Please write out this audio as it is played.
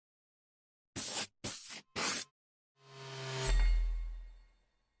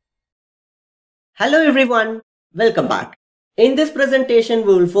Hello everyone, welcome back. In this presentation,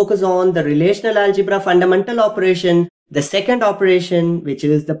 we will focus on the relational algebra fundamental operation, the second operation, which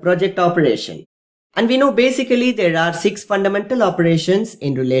is the project operation. And we know basically there are 6 fundamental operations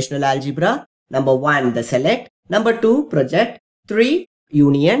in relational algebra. Number 1, the select. Number 2, project. 3,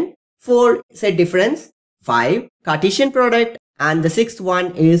 union. 4, set difference. 5, Cartesian product. And the 6th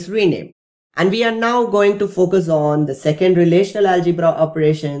one is rename. And we are now going to focus on the second relational algebra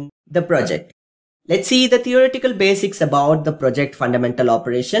operation, the project. Let's see the theoretical basics about the project fundamental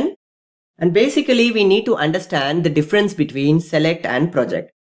operation. And basically we need to understand the difference between select and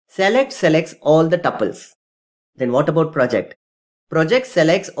project. Select selects all the tuples. Then what about project? Project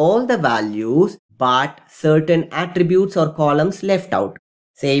selects all the values but certain attributes or columns left out.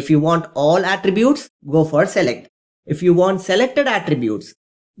 Say if you want all attributes, go for select. If you want selected attributes,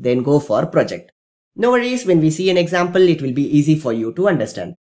 then go for project. No worries, when we see an example, it will be easy for you to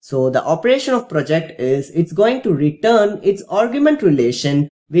understand. So the operation of project is it's going to return its argument relation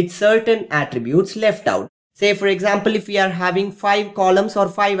with certain attributes left out. Say for example, if we are having 5 columns or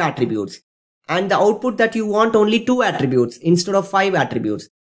 5 attributes and the output that you want only 2 attributes instead of 5 attributes,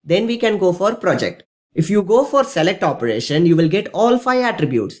 then we can go for project. If you go for select operation, you will get all 5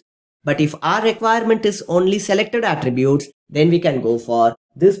 attributes. But if our requirement is only selected attributes, then we can go for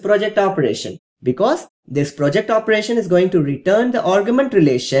this project operation, because this project operation is going to return the argument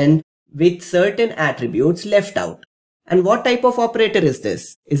relation with certain attributes left out. And what type of operator is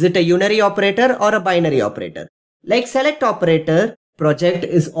this? Is it a unary operator or a binary operator? Like select operator, project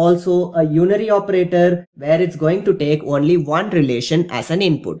is also a unary operator where it's going to take only one relation as an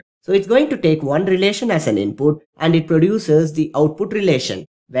input. So it's going to take one relation as an input and it produces the output relation,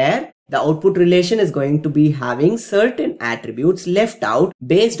 where the output relation is going to be having certain attributes left out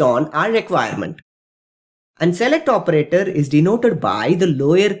based on our requirement. And select operator is denoted by the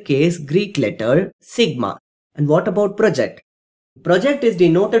lowercase Greek letter sigma. And what about project? Project is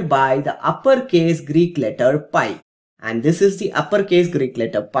denoted by the uppercase Greek letter pi. And this is the uppercase Greek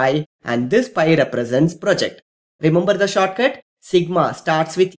letter pi, and this pi represents project. Remember the shortcut? Sigma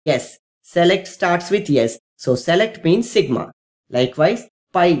starts with S. Select starts with S. So select means sigma. Likewise,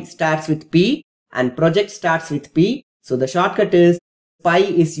 pi starts with P and project starts with P. So the shortcut is pi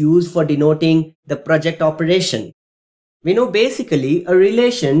is used for denoting the project operation. We know basically a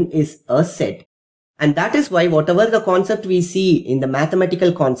relation is a set. And that is why whatever the concept we see in the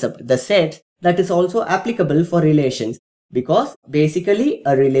mathematical concept, the sets, that is also applicable for relations, because basically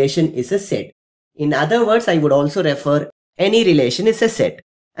a relation is a set. In other words, I would also refer any relation is a set.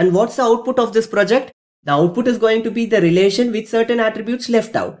 And what's the output of this project? The output is going to be the relation with certain attributes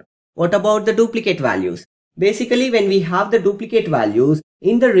left out. What about the duplicate values? Basically, when we have the duplicate values,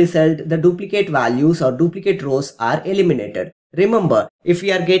 in the result, the duplicate values or duplicate rows are eliminated. Remember, if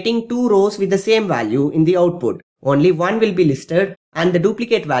we are getting 2 rows with the same value in the output, only one will be listed and the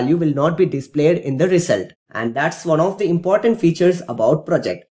duplicate value will not be displayed in the result. And that's one of the important features about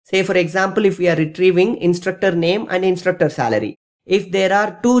project. Say for example, if we are retrieving instructor name and instructor salary. If there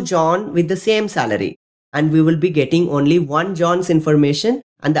are 2 John with the same salary, and we will be getting only one John's information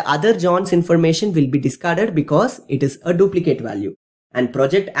and the other John's information will be discarded because it is a duplicate value. And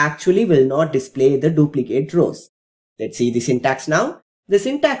project actually will not display the duplicate rows. Let's see the syntax now. The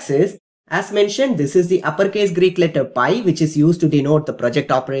syntax is, as mentioned, this is the uppercase Greek letter pi, which is used to denote the project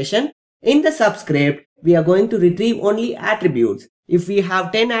operation. In the subscript, we are going to retrieve only attributes. If we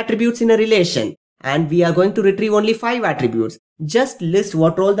have 10 attributes in a relation and we are going to retrieve only 5 attributes, just list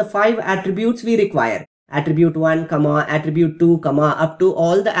what all the 5 attributes we require. Attribute 1, attribute 2, up to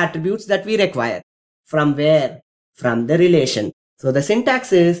all the attributes that we require. From where? From the relation. So the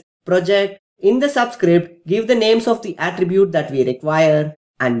syntax is project, in the subscript, give the names of the attribute that we require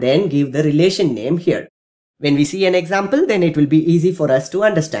and then give the relation name here. When we see an example, then it will be easy for us to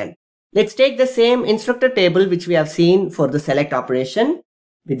understand. Let's take the same instructor table which we have seen for the select operation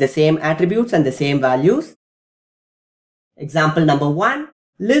with the same attributes and the same values. Example number 1.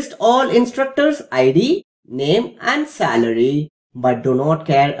 List all instructors' ID, name and salary, but do not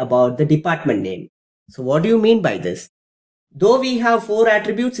care about the department name. So what do you mean by this? Though we have 4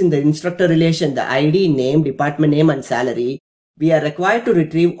 attributes in the instructor relation, the ID, name, department name and salary, we are required to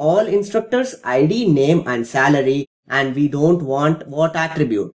retrieve all instructors' ID, name and salary, and we don't want what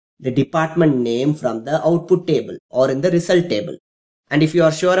attribute? The department name from the output table or in the result table. And if you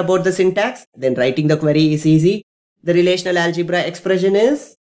are sure about the syntax, then writing the query is easy. The relational algebra expression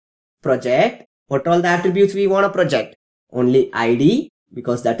is project. What all the attributes we want to project? Only ID,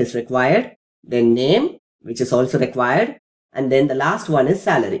 because that is required. Then name, which is also required. And then the last one is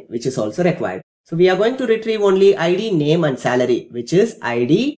salary, which is also required. So we are going to retrieve only ID, name and salary, which is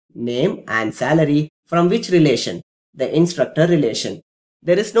ID, name and salary from which relation? The instructor relation.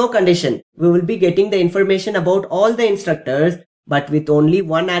 There is no condition. We will be getting the information about all the instructors, but with only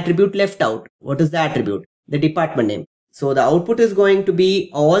one attribute left out. What is the attribute? The department name. So the output is going to be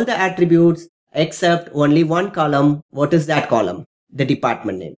all the attributes except only one column. What is that column? The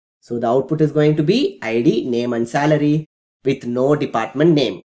department name. So the output is going to be ID, name and salary with no department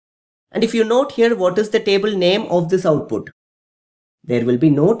name. And if you note here, what is the table name of this output? There will be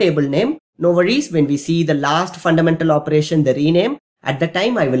no table name. No worries, when we see the last fundamental operation, the rename, at the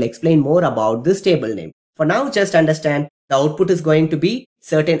time I will explain more about this table name. For now, just understand the output is going to be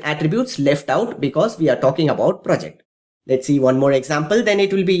certain attributes left out because we are talking about project. Let's see one more example, then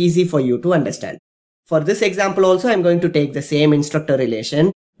it will be easy for you to understand. For this example also, I'm going to take the same instructor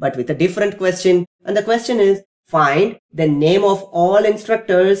relation, but with a different question. And the question is, find the name of all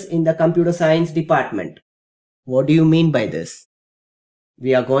instructors in the computer science department. What do you mean by this?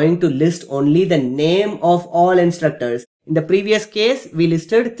 We are going to list only the name of all instructors. In the previous case, we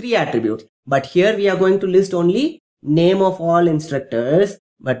listed 3 attributes, but here we are going to list only name of all instructors,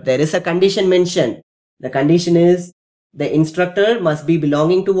 but there is a condition mentioned. The condition is the instructor must be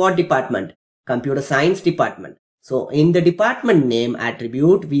belonging to what department? Computer science department. So in the department name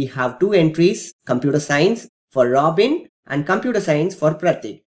attribute, we have 2 entries, computer science for Robin and computer science for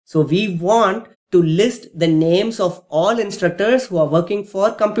Pratik. So we want to list the names of all instructors who are working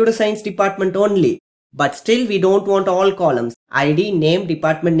for computer science department only. But still we don't want all columns, ID, name,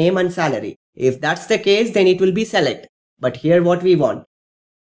 department name and salary. If that's the case, then it will be select. But here what we want?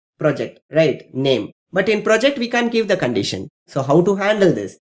 Project, right? Name. But in project we can't give the condition. So how to handle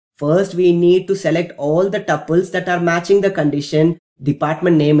this? First we need to select all the tuples that are matching the condition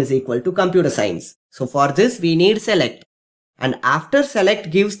department name is equal to computer science. So for this we need select. And after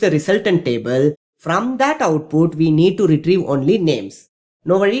select gives the resultant table. From that output we need to retrieve only names.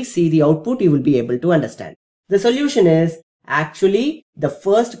 No worries, see the output, you will be able to understand. The solution is, actually the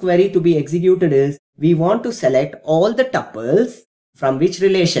first query to be executed is, we want to select all the tuples from which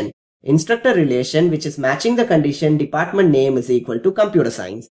relation? Instructor relation, which is matching the condition department name is equal to computer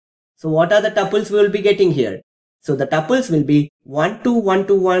science. So what are the tuples we will be getting here? So the tuples will be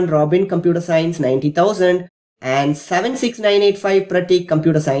 12121 Robin computer science 90,000 and 76985 Pratik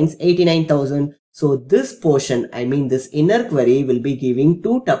computer science 89,000. So this portion, I mean this inner query will be giving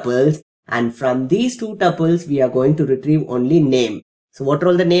 2 tuples, and from these 2 tuples we are going to retrieve only name. So what are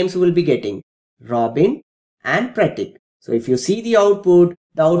all the names we will be getting? Robin and Pratik. So if you see the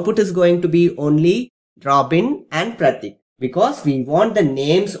output is going to be only Robin and Pratik because we want the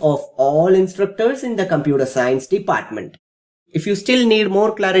names of all instructors in the computer science department. If you still need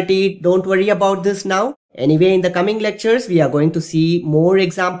more clarity, don't worry about this now. Anyway, in the coming lectures, we are going to see more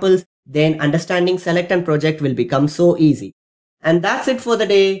examples. Then understanding select and project will become so easy. And that's it for the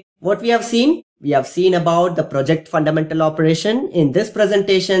day. What we have seen? We have seen about the project fundamental operation in this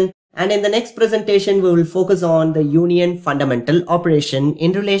presentation. And in the next presentation, we will focus on the union fundamental operation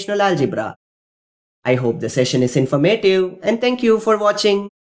in relational algebra. I hope the session is informative and thank you for watching.